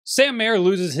Sam Mayer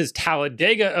loses his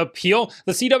Talladega appeal.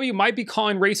 The CW might be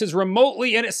calling races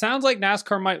remotely, and it sounds like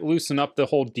NASCAR might loosen up the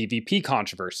whole DVP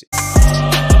controversy.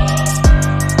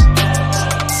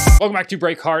 Welcome back to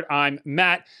Break Hard. I'm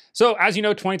Matt. So as you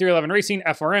know, 2311 Racing,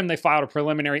 FRM, they filed a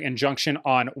preliminary injunction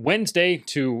on Wednesday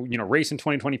to, race in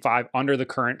 2025 under the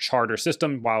current charter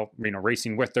system while,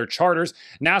 racing with their charters.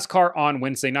 NASCAR on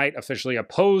Wednesday night officially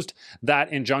opposed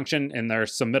that injunction in their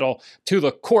submittal to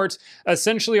the courts,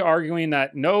 essentially arguing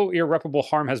that no irreparable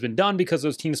harm has been done because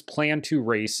those teams plan to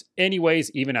race anyways,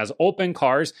 even as open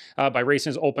cars. By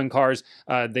racing as open cars,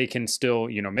 they can still,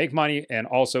 make money. And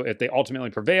also, if they ultimately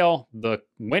prevail, the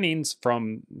winnings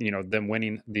from, them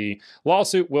winning the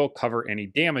lawsuit will cover any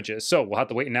damages. So we'll have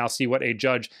to wait and now see what a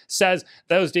judge says.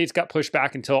 Those dates got pushed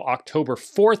back until October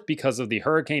 4th because of the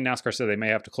hurricane. NASCAR said they may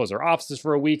have to close their offices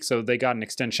for a week, so they got an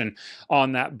extension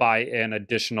on that by an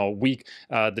additional week.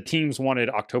 The teams wanted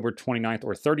October 29th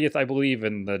or 30th, I believe,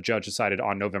 and the judge decided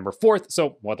on November 4th,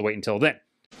 so we'll have to wait until then.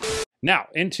 Now,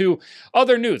 into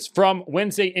other news from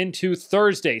Wednesday into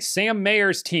Thursday. Sam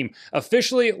Mayer's team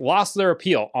officially lost their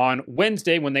appeal on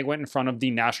Wednesday when they went in front of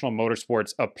the National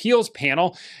Motorsports Appeals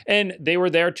Panel, and they were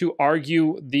there to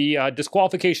argue the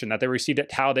disqualification that they received at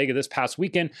Talladega this past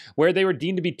weekend, where they were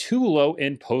deemed to be too low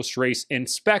in post-race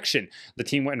inspection. The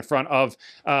team went in front of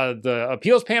the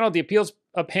appeals panel. The appeals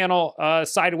panel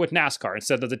sided with NASCAR and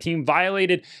said that the team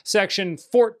violated section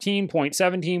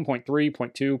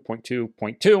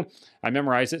 14.17.3.2.2.2. I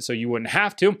memorized it so you wouldn't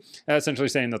have to, essentially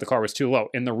saying that the car was too low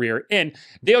in the rear end.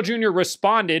 Dale Jr.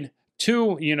 responded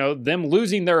to, them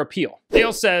losing their appeal.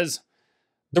 Dale says,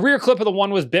 "The rear clip of the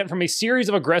one was bent from a series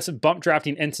of aggressive bump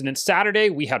drafting incidents Saturday.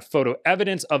 We had photo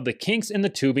evidence of the kinks in the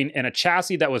tubing and a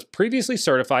chassis that was previously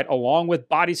certified, along with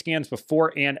body scans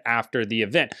before and after the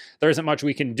event. There isn't much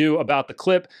we can do about the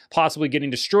clip possibly getting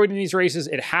destroyed in these races.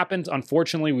 It happens.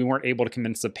 Unfortunately, we weren't able to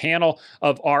convince the panel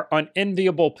of our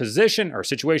unenviable position or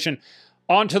situation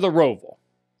onto the Roval."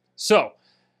 So,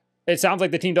 it sounds like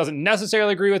the team doesn't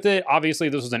necessarily agree with it. Obviously,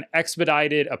 this was an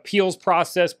expedited appeals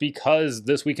process because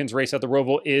this weekend's race at the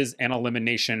Roval is an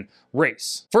elimination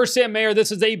race. For Sam Mayer,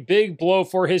 this is a big blow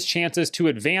for his chances to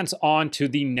advance on to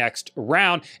the next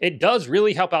round. It does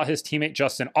really help out his teammate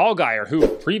Justin Allgaier, who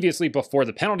previously, before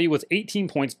the penalty, was 18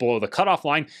 points below the cutoff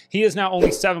line. He is now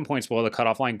only 7 points below the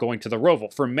cutoff line going to the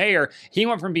Roval. For Mayer, he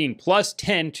went from being plus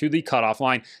 10 to the cutoff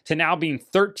line to now being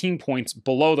 13 points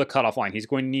below the cutoff line. He's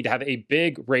going to need to have a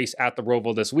big race at the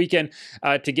Roval this weekend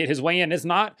to get his way in. It's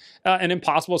not an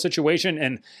impossible situation,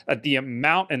 and the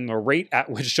amount and the rate at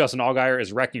which Justin Allgaier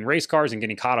is wrecking race cars and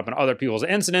getting caught up in other people's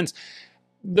incidents,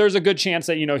 there's a good chance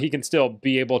that, he can still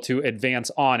be able to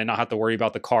advance on and not have to worry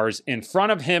about the cars in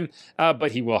front of him,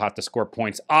 but he will have to score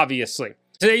points, obviously.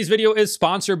 Today's video is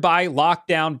sponsored by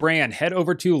Lockdown Brand. Head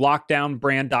over to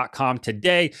lockdownbrand.com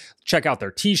today. Check out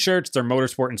their t-shirts, their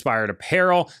motorsport-inspired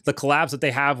apparel, the collabs that they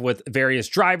have with various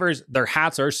drivers. Their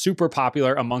hats are super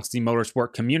popular amongst the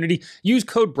motorsport community. Use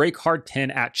code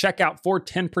BREAKHARD10 at checkout for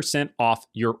 10% off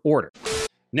your order.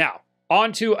 Now,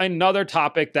 on to another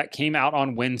topic that came out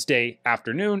on Wednesday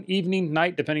afternoon, evening,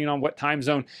 night, depending on what time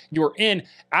zone you're in.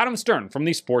 Adam Stern from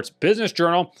the Sports Business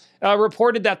Journal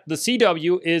reported that the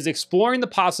CW is exploring the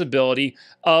possibility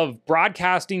of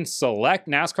broadcasting select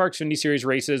NASCAR Xfinity Series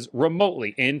races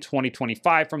remotely in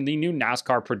 2025 from the new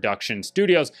NASCAR production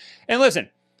studios. And listen,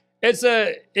 it's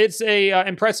a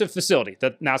impressive facility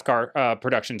that NASCAR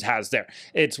Productions has there.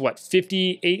 It's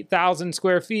 58,000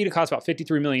 square feet. It costs about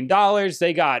 $53 million.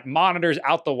 They got monitors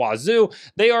out the wazoo.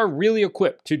 They are really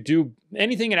equipped to do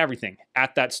anything and everything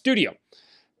at that studio.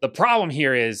 The problem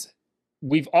here is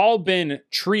we've all been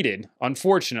treated,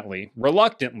 unfortunately,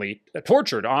 reluctantly,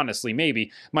 tortured, honestly,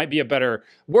 maybe might be a better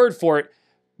word for it,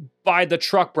 by the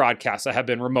truck broadcasts that have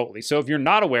been remotely. So if you're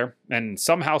not aware, and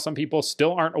somehow some people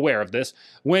still aren't aware of this,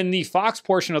 when the Fox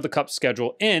portion of the Cup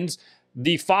schedule ends,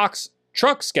 the Fox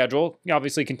truck schedule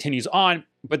obviously continues on,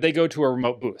 but they go to a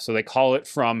remote booth. So they call it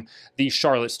from the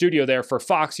Charlotte studio there for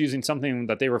Fox, using something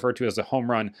that they refer to as a home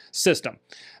run system.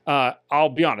 I'll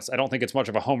be honest, I don't think it's much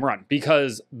of a home run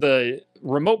because the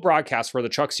remote broadcasts for the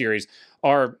truck series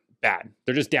are bad.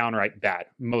 They're just downright bad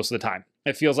most of the time.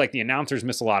 It feels like the announcers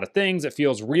miss a lot of things. It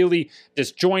feels really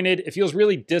disjointed. It feels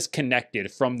really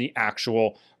disconnected from the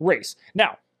actual race.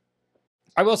 Now,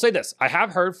 I will say this. I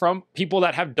have heard from people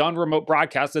that have done remote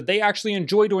broadcasts that they actually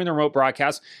enjoy doing the remote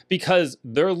broadcasts because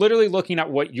they're literally looking at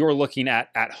what you're looking at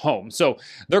home. So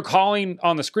they're calling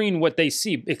on the screen what they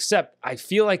see, except I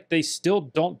feel like they still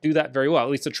don't do that very well. At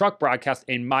least the truck broadcast,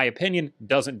 in my opinion,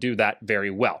 doesn't do that very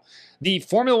well. The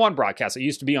Formula One broadcast, it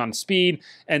used to be on Speed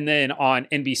and then on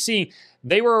NBC,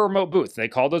 they were a remote booth. They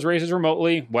called those races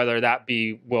remotely, whether that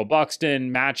be Will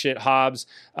Buxton, Matchett, Hobbs,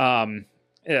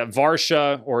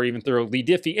 Varsha, or even throw Lee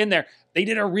Diffie in there. They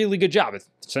did a really good job. It's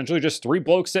essentially just three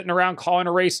blokes sitting around calling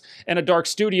a race in a dark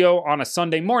studio on a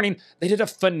Sunday morning. They did a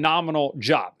phenomenal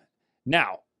job.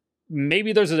 Now,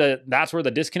 maybe that's where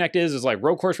the disconnect is like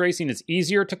road course racing is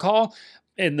easier to call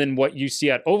and then what you see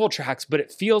at oval tracks, but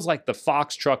it feels like the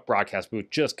Fox truck broadcast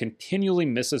booth just continually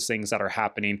misses things that are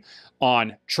happening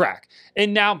on track.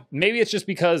 And now maybe it's just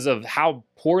because of how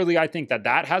poorly I think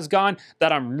that has gone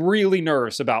that I'm really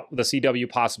nervous about the CW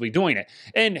possibly doing it.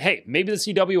 And hey, maybe the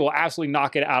CW will absolutely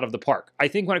knock it out of the park. I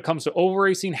think when it comes to oval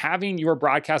racing, having your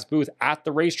broadcast booth at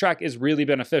the racetrack is really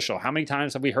beneficial. How many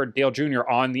times have we heard Dale Jr.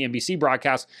 on the NBC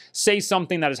broadcast say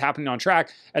something that is happening on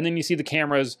track, and then you see the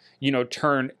cameras,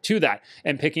 turn to that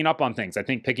and picking up on things. I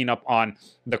think picking up on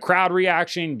the crowd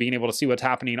reaction, being able to see what's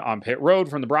happening on pit road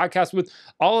from the broadcast booth,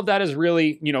 all of that is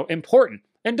really, important.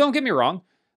 And don't get me wrong,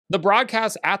 the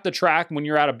broadcasts at the track, when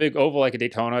you're at a big oval like a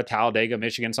Daytona, Talladega,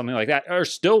 Michigan, something like that, are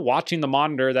still watching the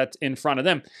monitor that's in front of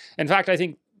them. In fact, I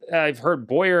think I've heard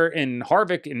Boyer and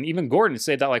Harvick and even Gordon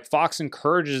say that like Fox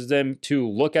encourages them to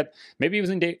look at, maybe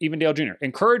even Dale Jr.,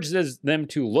 encourages them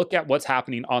to look at what's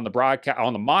happening on the broadcast,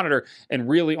 on the monitor, and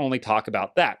really only talk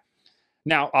about that.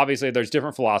 Now, obviously, there's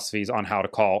different philosophies on how to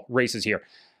call races here.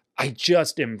 I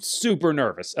just am super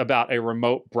nervous about a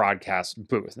remote broadcast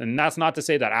booth. And that's not to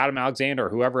say that Adam Alexander or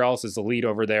whoever else is the lead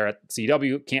over there at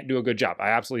CW can't do a good job. I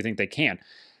absolutely think they can.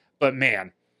 But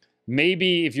man,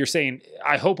 maybe if you're saying,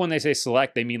 I hope when they say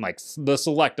select, they mean like the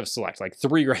select of select, like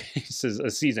 3 races a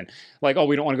season. Like, oh,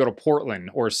 we don't want to go to Portland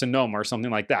or Sonoma or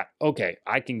something like that. Okay,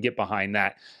 I can get behind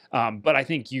that. But I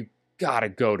think you got to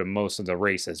go to most of the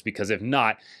races, because if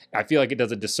not, I feel like it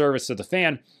does a disservice to the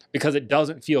fan because it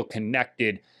doesn't feel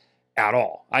connected at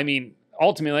all. I mean,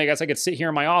 ultimately, I guess I could sit here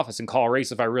in my office and call a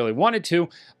race if I really wanted to,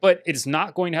 but it's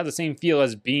not going to have the same feel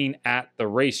as being at the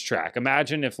racetrack.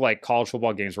 Imagine if like college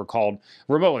football games were called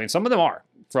remotely, and some of them are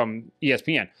from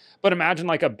ESPN, but imagine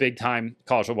like a big time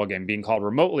college football game being called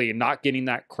remotely and not getting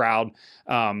that crowd,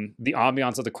 the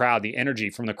ambiance of the crowd, the energy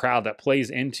from the crowd that plays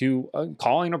into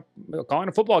calling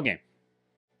a football game.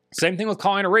 Same thing with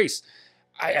calling a race.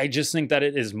 I just think that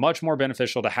it is much more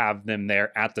beneficial to have them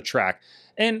there at the track.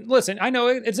 And listen, I know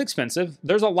it's expensive.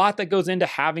 There's a lot that goes into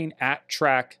having at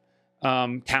track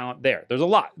talent there. There's a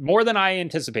lot, more than I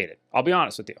anticipated. I'll be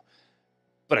honest with you.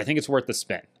 But I think it's worth the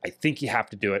spend. I think you have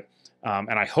to do it.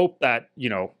 And I hope that,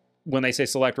 when they say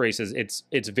select races,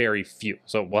 it's very few.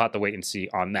 So we'll have to wait and see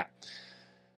on that.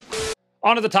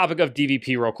 On to the topic of DVP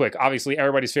real quick. Obviously,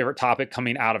 everybody's favorite topic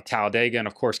coming out of Talladega and,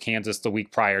 of course, Kansas the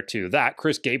week prior to that.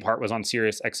 Chris Gabehart was on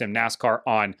Sirius XM NASCAR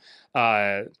on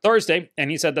Thursday, and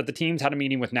he said that the teams had a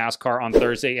meeting with NASCAR on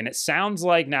Thursday, and it sounds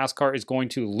like NASCAR is going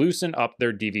to loosen up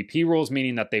their DVP rules,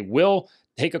 meaning that they will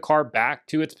take a car back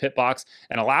to its pit box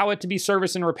and allow it to be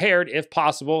serviced and repaired if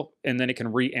possible, and then it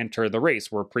can re-enter the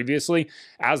race. Where previously,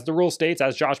 as the rule states,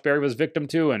 as Josh Berry was victim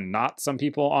to, and not some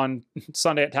people on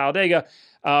Sunday at Talladega,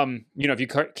 if you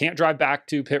can't drive back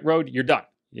to pit road, you're done.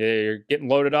 You're getting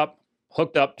loaded up,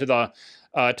 hooked up to the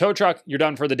tow truck, you're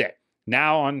done for the day.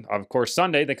 Now on, of course,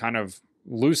 Sunday, they kind of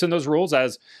loosen those rules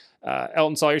as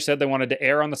Elton Sawyer said they wanted to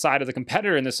err on the side of the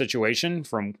competitor in this situation.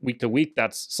 From week to week,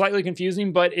 that's slightly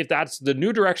confusing, but if that's the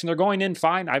new direction they're going in,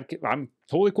 fine. I'm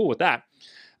totally cool with that.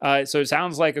 So it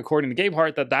sounds like, according to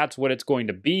Gabehart, that that's what it's going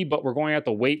to be, but we're going to have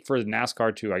to wait for the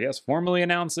NASCAR to, I guess, formally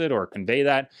announce it or convey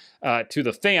that to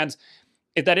the fans.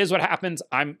 If that is what happens,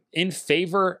 I'm in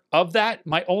favor of that.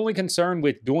 My only concern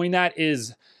with doing that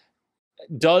is,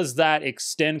 does that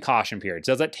extend caution periods?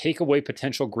 Does that take away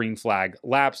potential green flag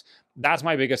laps? That's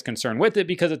my biggest concern with it,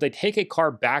 because if they take a car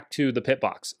back to the pit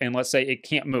box and let's say it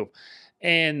can't move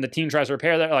and the team tries to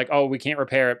repair that, like, oh, we can't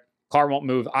repair it, car won't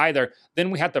move either,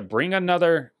 then we have to bring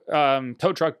another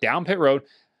tow truck down pit road,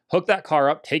 hook that car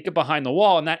up, take it behind the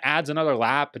wall, and that adds another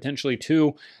lap potentially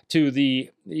to the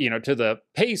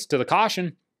pace, to the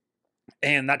caution,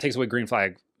 and that takes away green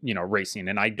flag racing,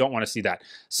 and I don't want to see that.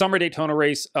 Summer Daytona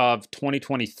race of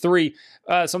 2023,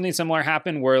 something similar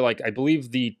happened where, like, I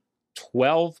believe the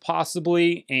 12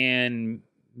 possibly, and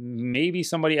maybe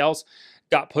somebody else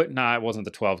got put, nah, it wasn't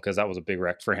the 12 because that was a big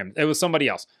wreck for him. It was somebody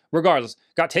else. Regardless,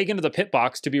 got taken to the pit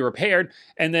box to be repaired,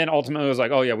 and then ultimately was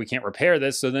like, oh yeah, we can't repair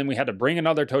this. So then we had to bring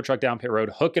another tow truck down pit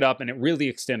road, hook it up, and it really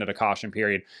extended a caution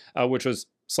period, which was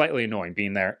slightly annoying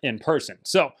being there in person.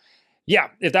 So yeah,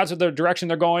 if that's what the direction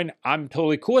they're going, I'm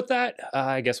totally cool with that.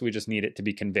 I guess we just need it to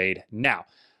be conveyed now.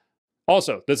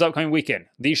 Also, this upcoming weekend,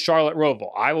 the Charlotte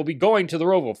Roval. I will be going to the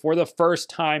Roval for the first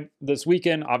time this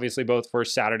weekend, obviously both for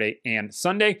Saturday and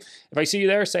Sunday. If I see you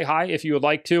there, say hi if you would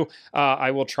like to.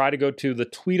 I will try to go to the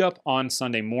tweet up on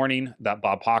Sunday morning that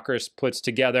Bob Pockris puts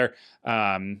together,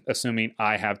 assuming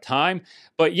I have time.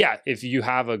 But yeah, if you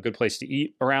have a good place to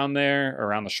eat around there,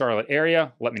 around the Charlotte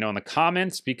area, let me know in the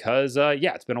comments because,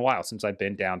 yeah, it's been a while since I've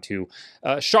been down to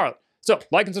Charlotte. So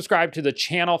like and subscribe to the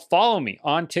channel. Follow me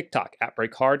on TikTok at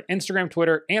BreakHard, Instagram,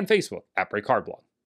 Twitter, and Facebook at BreakHardBlog.